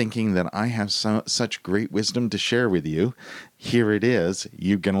thinking that I have such great wisdom to share with you. Here it is.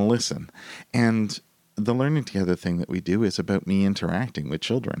 You're going to listen. And the learning together thing that we do is about me interacting with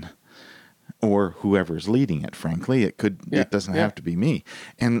children or whoever's leading it. Frankly, it doesn't have to be me.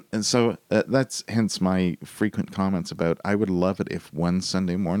 And so that's hence my frequent comments about, I would love it if one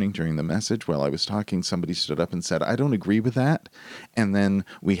Sunday morning during the message while I was talking, somebody stood up and said, I don't agree with that. And then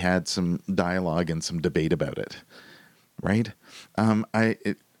we had some dialogue and some debate about it. Right.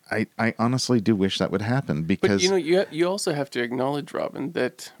 I honestly do wish that would happen because... But, you also have to acknowledge, Robin,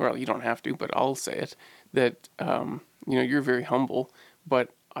 that, well, you don't have to, but I'll say it, that, you're very humble, but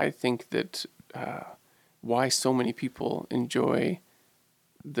I think that why so many people enjoy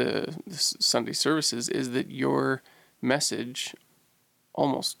the Sunday services is that your message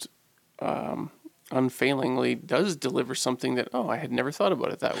almost unfailingly does deliver something that, I had never thought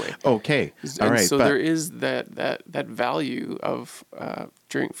about it that way. Okay. All right. So there is that value of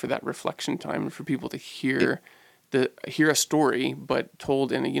for that reflection time for people to hear a story, but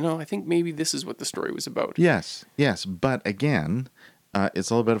told in I think maybe this is what the story was about. Yes. But again,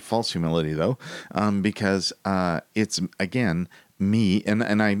 it's all about a false humility though, because it's again, me,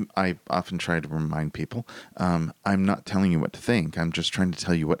 and I often try to remind people, I'm not telling you what to think. I'm just trying to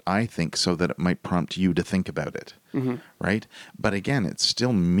tell you what I think so that it might prompt you to think about it, right? But again, it's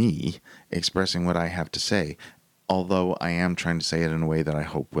still me expressing what I have to say, although I am trying to say it in a way that I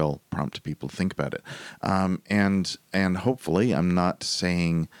hope will prompt people to think about it. And hopefully I'm not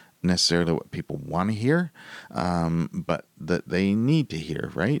saying necessarily what people want to hear, but that they need to hear,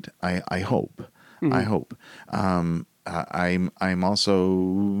 right? I hope. I hope. I'm also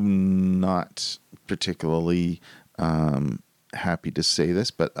not particularly happy to say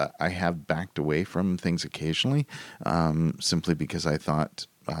this, but I have backed away from things occasionally, simply because I thought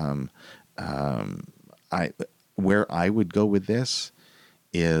where I would go with this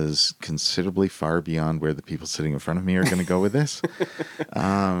is considerably far beyond where the people sitting in front of me are going to go with this.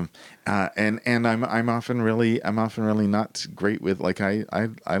 And I'm often really not great with, like, I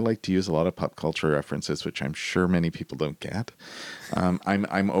like to use a lot of pop culture references, which I'm sure many people don't get.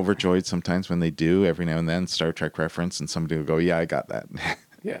 I'm overjoyed sometimes when they do, every now and then, Star Trek reference, and somebody will go, yeah, I got that.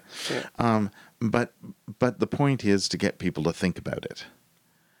 Yeah. But the point is to get people to think about it.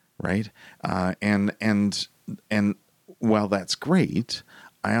 Right. And while that's great,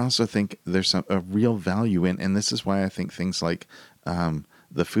 I also think there's a real value in, and this is why I think things like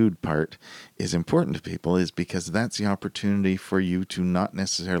the food part is important to people, is because that's the opportunity for you to not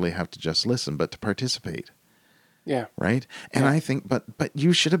necessarily have to just listen, but to participate. Yeah. Right. And I think, but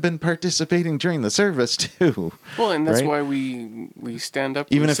you should have been participating during the service too. Well, and that's why we stand up,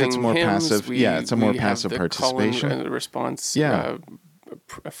 even if it's more passive. It's a more passive participation. And the response.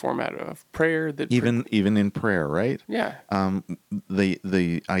 a format of prayer that even in prayer, right? yeah.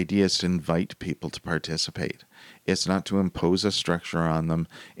 The idea is to invite people to participate. It's not to impose a structure on them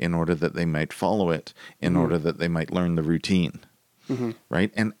in order that they might follow it, in order that they might learn the routine,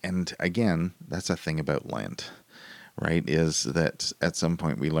 right? And again, that's a thing about Lent, right? Is that at some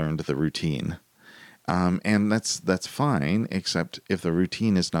point we learned the routine. And that's fine, except if the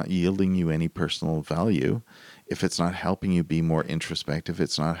routine is not yielding you any personal value, if it's not helping you be more introspective,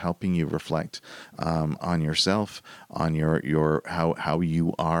 it's not helping you reflect on yourself, on your how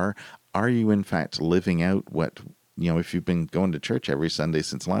you are. Are you in fact living out what, if you've been going to church every Sunday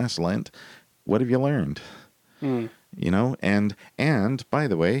since last Lent, what have you learned? And by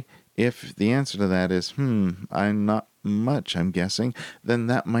the way, if the answer to that is, I'm not much, I'm guessing, then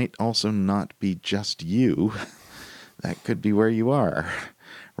that might also not be just you. That could be where you are,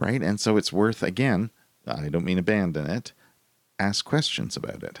 right? And so it's worth, again, I don't mean abandon it, ask questions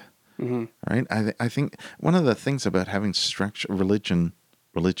about it, right? I think one of the things about having structure, religion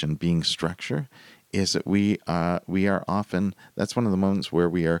being structure, is that we are often, that's one of the moments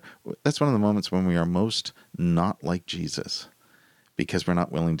when we are most not like Jesus, because we're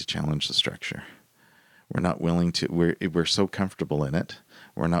not willing to challenge the structure. We're not willing to, we're so comfortable in it.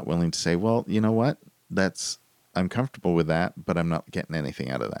 We're not willing to say, well, you know what? I'm comfortable with that, but I'm not getting anything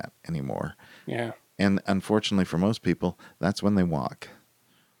out of that anymore. Yeah. And unfortunately for most people, that's when they walk.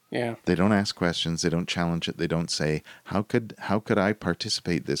 Yeah. They don't ask questions. They don't challenge it. They don't say, how could I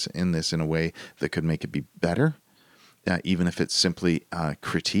participate in this in a way that could make it be better? Even if it's simply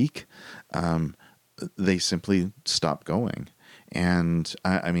critique, they simply stop going. And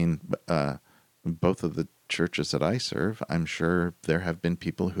I mean, both of the churches that I serve, I'm sure there have been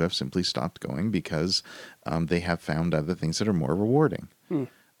people who have simply stopped going because they have found other things that are more rewarding.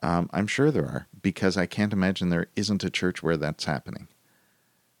 I'm sure there are, because I can't imagine there isn't a church where that's happening.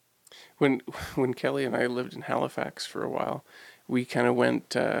 When Kelly and I lived in Halifax for a while, we kind of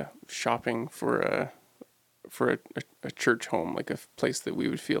went shopping for a church home, like a place that we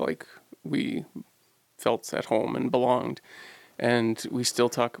would feel like we felt at home and belonged. And we still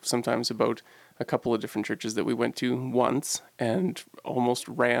talk sometimes about a couple of different churches that we went to once and almost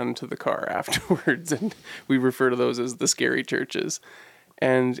ran to the car afterwards. And we refer to those as the scary churches.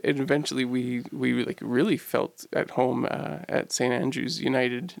 And eventually we like really felt at home at St. Andrew's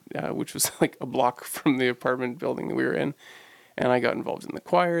United, which was like a block from the apartment building that we were in. And I got involved in the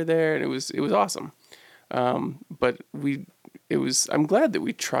choir there, and it was awesome. But I'm glad that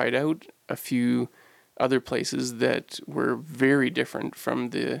we tried out a few other places that were very different from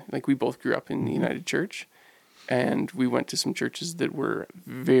we both grew up in the United Church, and we went to some churches that were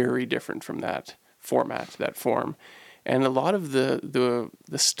very different from that format, that form. And a lot of the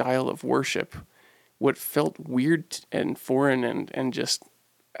style of worship, what felt weird and foreign and just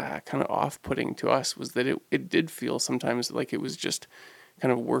kind of off-putting to us, was that it did feel sometimes like it was just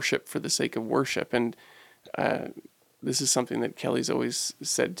kind of worship for the sake of worship. And this is something that Kelly's always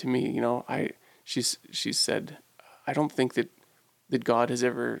said to me. She's said, I don't think that God has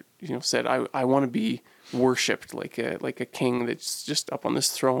ever said, I want to be worshipped like a king that's just up on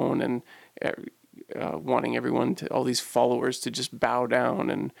this throne and wanting everyone all these followers to just bow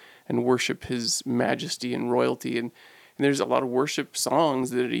down and worship his majesty and royalty. And there's a lot of worship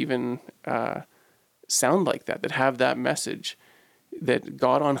songs that even sound like that have that message, that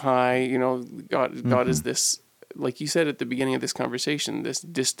God on high, God is this, like you said at the beginning of this conversation, this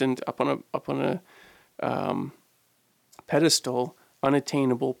distant, up on a pedestal,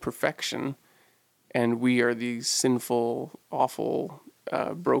 unattainable perfection, and we are these sinful, awful,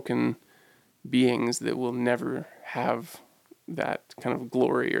 broken beings that will never have that kind of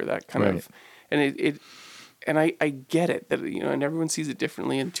glory or that kind of, and I get it that and everyone sees it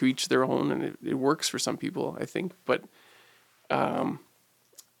differently and to each their own, and it works for some people, I think, but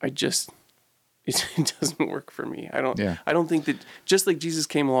it doesn't work for me. I don't think that, just like Jesus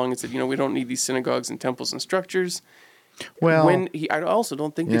came along and said, we don't need these synagogues and temples and structures. Well, I also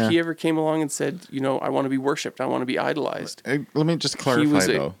don't think that he ever came along and said, I want to be worshipped. I want to be idolized. Let me just clarify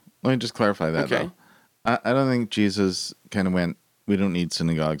though. Let me just clarify that though. I don't think Jesus kind of went, we don't need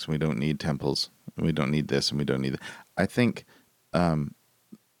synagogues, we don't need temples, we don't need this, and we don't need that. I think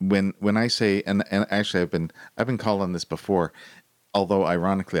when I say, and actually I've been called on this before, although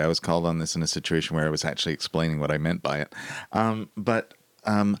ironically I was called on this in a situation where I was actually explaining what I meant by it. But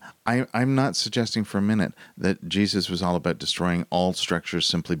I'm not suggesting for a minute that Jesus was all about destroying all structures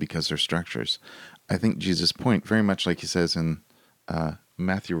simply because they're structures. I think Jesus' point, very much like he says in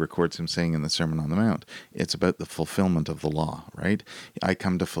Matthew records him saying in the Sermon on the Mount, it's about the fulfillment of the law, right? I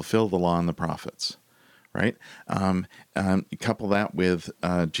come to fulfill the law and the prophets, right? Couple that with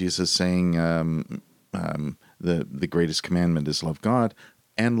Jesus saying the greatest commandment is love God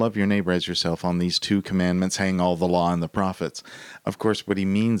and love your neighbor as yourself. On these two commandments hang all the law and the prophets. Of course, what he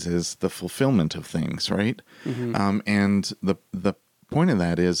means is the fulfillment of things, right? And the point of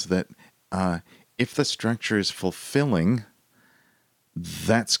that is that if the structure is fulfilling,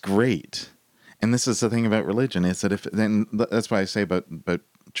 that's great. And this is the thing about religion, is that then that's why I say about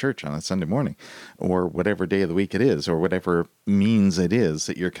church on a Sunday morning, or whatever day of the week it is, or whatever means it is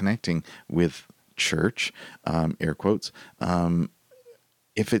that you're connecting with church, air quotes,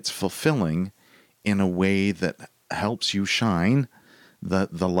 if it's fulfilling in a way that helps you shine the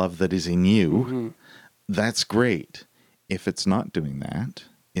love that is in you, that's great. If it's not doing that,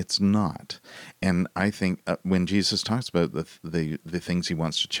 it's not. And I think when Jesus talks about the things he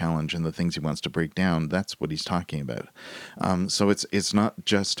wants to challenge and the things he wants to break down, that's what he's talking about. So it's not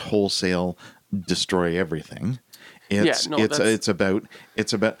just wholesale destroy everything. It's about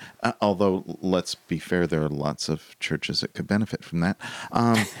although let's be fair, there are lots of churches that could benefit from that.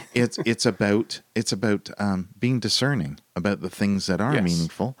 It's about being discerning about the things that are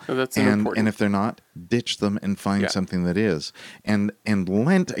meaningful, and if they're not, ditch them and find something that is. And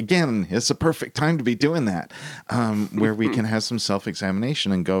Lent again is the perfect time to be doing that, where we can have some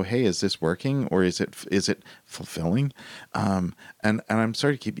self-examination and go, hey, is this working, or is it fulfilling? And I'm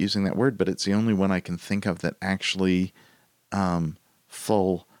sorry to keep using that word, but it's the only one I can think of that actually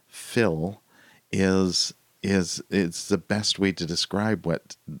fulfill is the best way to describe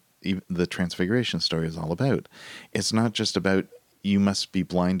what the transfiguration story is all about. It's not just about you must be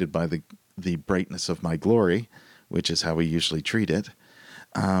blinded by the brightness of my glory, which is how we usually treat it.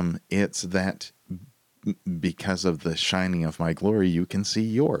 It's that because of the shining of my glory, you can see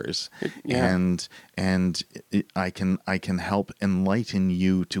yours, and I can help enlighten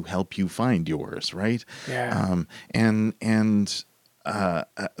you to help you find yours, right?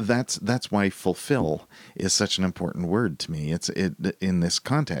 That's why fulfill is such an important word to me. It in this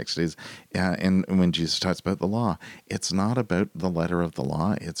context is, and when Jesus talks about the law, it's not about the letter of the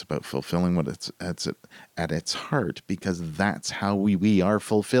law. It's about fulfilling what it's at its heart, because that's how we are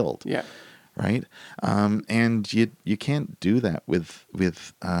fulfilled. Yeah. Right. And you can't do that with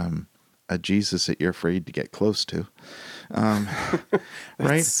a Jesus that you're afraid to get close to.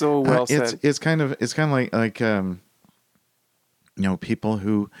 Right. So well said. It's kind of like people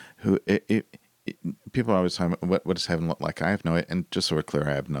who people always talk about what does heaven look like. I have no, and just so we're clear,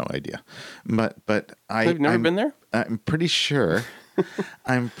 I have no idea. But I've never been there. I'm pretty sure.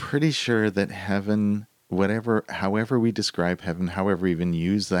 I'm pretty sure that heaven, however we describe heaven, however we even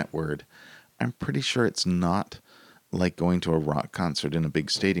use that word, I'm pretty sure it's not like going to a rock concert in a big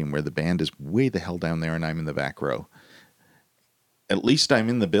stadium where the band is way the hell down there and I'm in the back row. At least I'm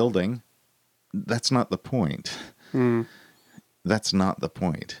in the building. That's not the point. That's not the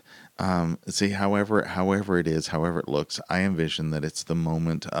point. See, however it is, however it looks, I envision that it's the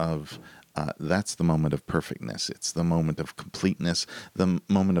moment of, that's the moment of perfectness. It's the moment of completeness, the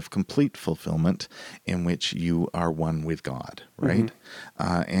moment of complete fulfillment in which you are one with God, right?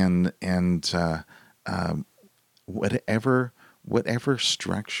 And whatever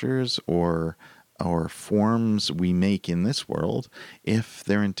structures or forms we make in this world, if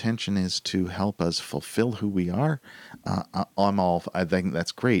their intention is to help us fulfill who we are, I think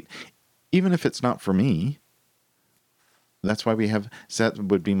that's great. Even if it's not for me, that's why that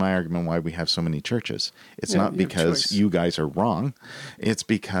would be my argument why we have so many churches. It's not because you guys are wrong. It's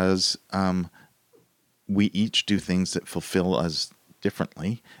because we each do things that fulfill us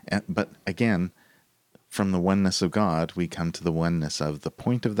differently. But again, from the oneness of God, we come to the oneness of the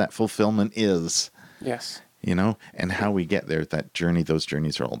point of that fulfillment is. Yes. And how we get there, that journey, those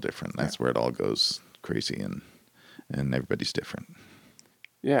journeys are all different. That's where it all goes crazy, and everybody's different.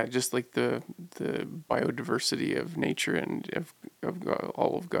 Yeah, just like the biodiversity of nature and of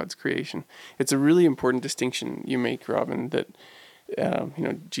all of God's creation. It's a really important distinction you make, Robin, that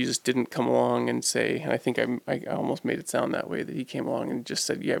Jesus didn't come along and say, and I think I almost made it sound that way, that he came along and just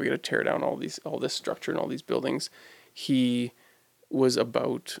said, yeah, we got to tear down all this structure and all these buildings. He was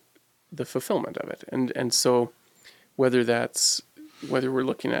about the fulfillment of it. And so whether we're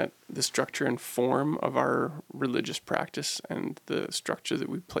looking at the structure and form of our religious practice and the structure that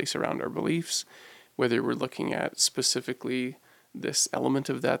we place around our beliefs, whether we're looking at specifically this element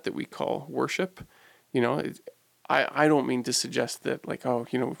of that we call worship, I don't mean to suggest that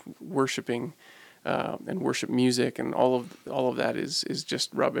worshiping and worship music and all of that is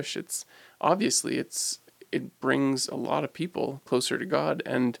just rubbish. It's obviously it brings a lot of people closer to God,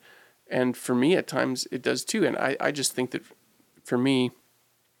 and for me at times it does too. And I just think that for me,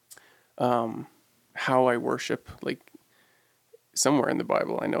 how I worship. Like somewhere in the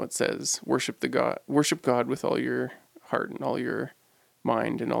Bible, I know it says, worship God with all your heart and all your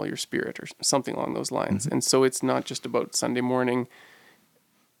mind and all your spirit, or something along those lines. Mm-hmm. And so it's not just about Sunday morning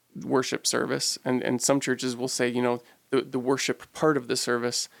worship service. And some churches will say, the worship part of the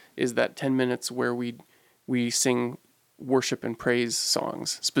service is that 10 minutes where we sing worship and praise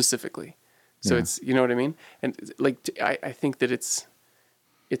songs specifically. So it's, you know what I mean? And like, I think that it's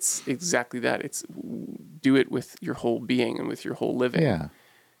exactly that. It's do it with your whole being and with your whole living.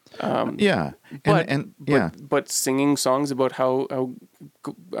 Yeah. But singing songs about how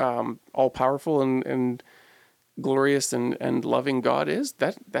all powerful and glorious and loving God is,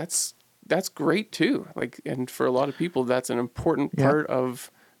 that's great too. Like, and for a lot of people, that's an important part of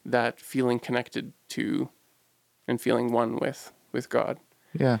that feeling connected to and feeling one with God.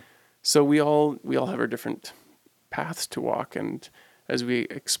 Yeah. So we all have our different paths to walk, and as we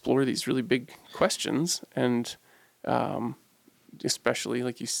explore these really big questions, and especially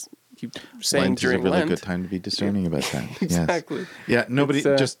like you keep saying, Lent during is a really Lent, good time to be discerning about that. Exactly. Yes. Yeah. Nobody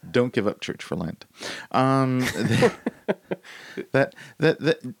just don't give up church for Lent.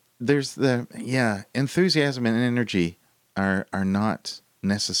 There's enthusiasm and energy are not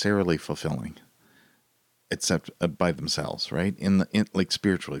necessarily fulfilling, except by themselves, right? Like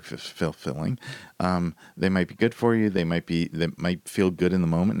spiritually fulfilling. They might be good for you. They might feel good in the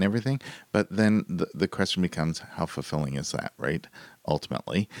moment and everything. But then the question becomes, how fulfilling is that, right?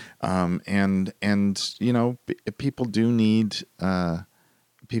 Ultimately, and people do need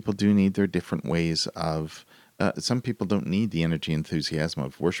their different ways of. Some people don't need the energy, enthusiasm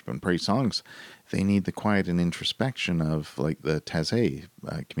of worship and praise songs. They need the quiet and introspection of like the Taizé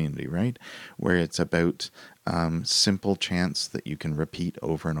community, right? Where it's about simple chants that you can repeat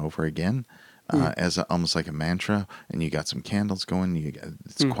over and over again as almost like a mantra, and you got some candles going.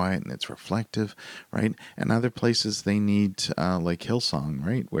 It's quiet and it's reflective, right? And other places they need like Hillsong,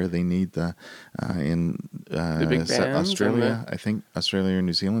 right? Where they need the big bands Australia, I think Australia or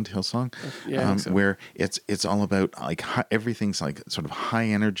New Zealand, Hillsong, where it's all about like everything's like sort of high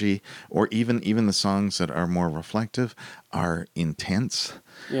energy, or even the songs that are more reflective are intense,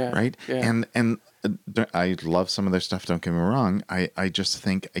 right? Yeah. And I love some of their stuff. Don't get me wrong. I just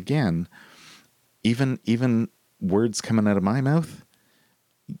think again. Even words coming out of my mouth,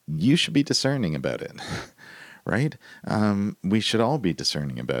 you should be discerning about it, right? We should all be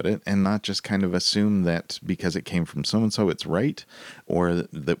discerning about it, and not just kind of assume that because it came from so-and-so, it's right, or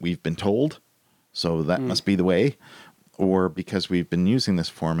that we've been told, so that must be the way, or because we've been using this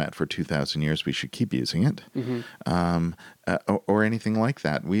format for 2,000 years, we should keep using it, or anything like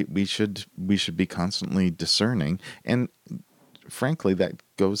that. We should be constantly discerning, and frankly, that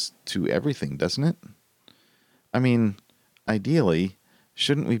goes to everything, doesn't it? I mean, ideally,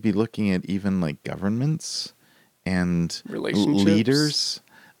 shouldn't we be looking at even like governments and leaders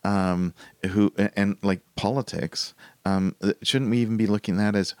who and like politics? Shouldn't we even be looking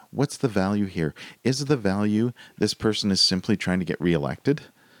at that as, what's the value here? Is the value this person is simply trying to get reelected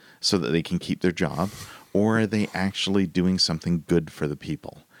so that they can keep their job, or are they actually doing something good for the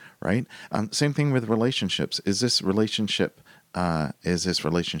people? Right? Same thing with relationships. Is this relationship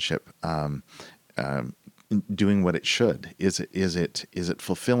doing what it should? Is it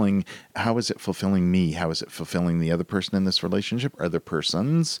fulfilling? How is it fulfilling me? How is it fulfilling the other person in this relationship? Other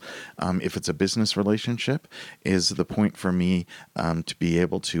persons? If it's a business relationship, is the point for me to be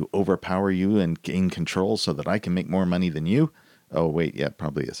able to overpower you and gain control so that I can make more money than you? Oh wait, yeah,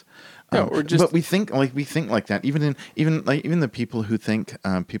 probably is. But we think like that. Even the people who think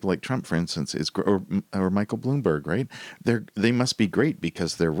people like Trump, for instance, or Michael Bloomberg, right? They must be great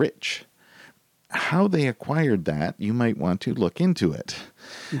because they're rich. How they acquired that, you might want to look into it.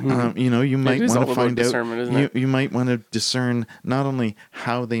 You might want to find out. You might want to discern not only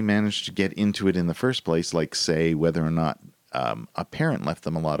how they managed to get into it in the first place, like say whether or not a parent left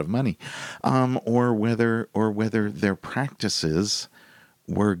them a lot of money, or whether their practices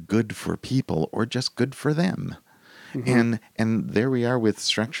were good for people or just good for them. And there we are with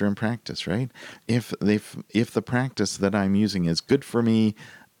structure and practice, right? If the practice that I'm using is good for me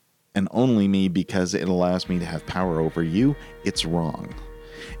and only me because it allows me to have power over you, it's wrong.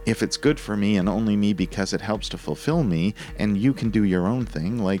 If it's good for me and only me because it helps to fulfill me, and you can do your own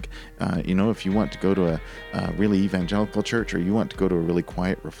thing, like, if you want to go to a really evangelical church, or you want to go to a really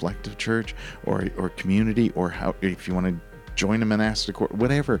quiet, reflective church, or community, or if you want to join a monastic order,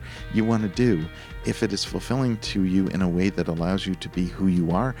 whatever you want to do. If it is fulfilling to you in a way that allows you to be who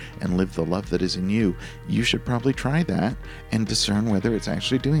you are and live the love that is in you, you should probably try that and discern whether it's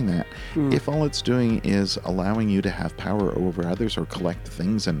actually doing that. If all it's doing is allowing you to have power over others or collect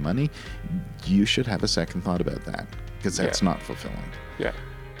things and money, you should have a second thought about that, because that's not fulfilling. Yeah.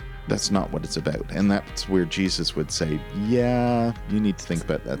 That's not what it's about. And that's where Jesus would say, yeah, you need to think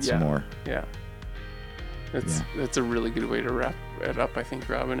about that some more. Yeah. That's a really good way to wrap it up, I think,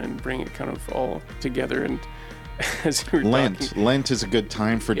 Robin, and bring it kind of all together. And as you were talking, Lent is a good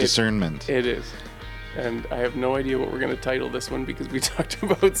time for discernment. It is. And I have no idea what we're going to title this one, because we talked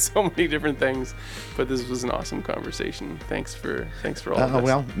about so many different things, but this was an awesome conversation. Thanks for all of this.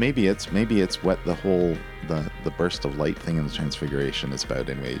 Well, maybe it's what the whole the burst of light thing in the Transfiguration is about.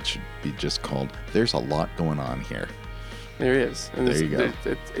 Anyway, it should be just called "There's a lot going on here." There is. And there you go.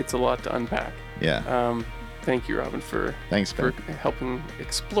 It's a lot to unpack. Yeah. Thank you, Robin, for helping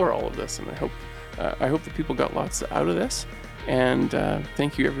explore all of this, and I hope that people got lots out of this. And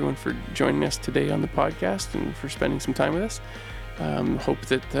thank you, everyone, for joining us today on the podcast and for spending some time with us. Hope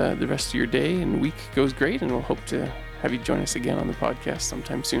that the rest of your day and week goes great, and we'll hope to have you join us again on the podcast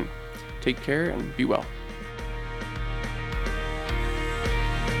sometime soon. Take care and be well.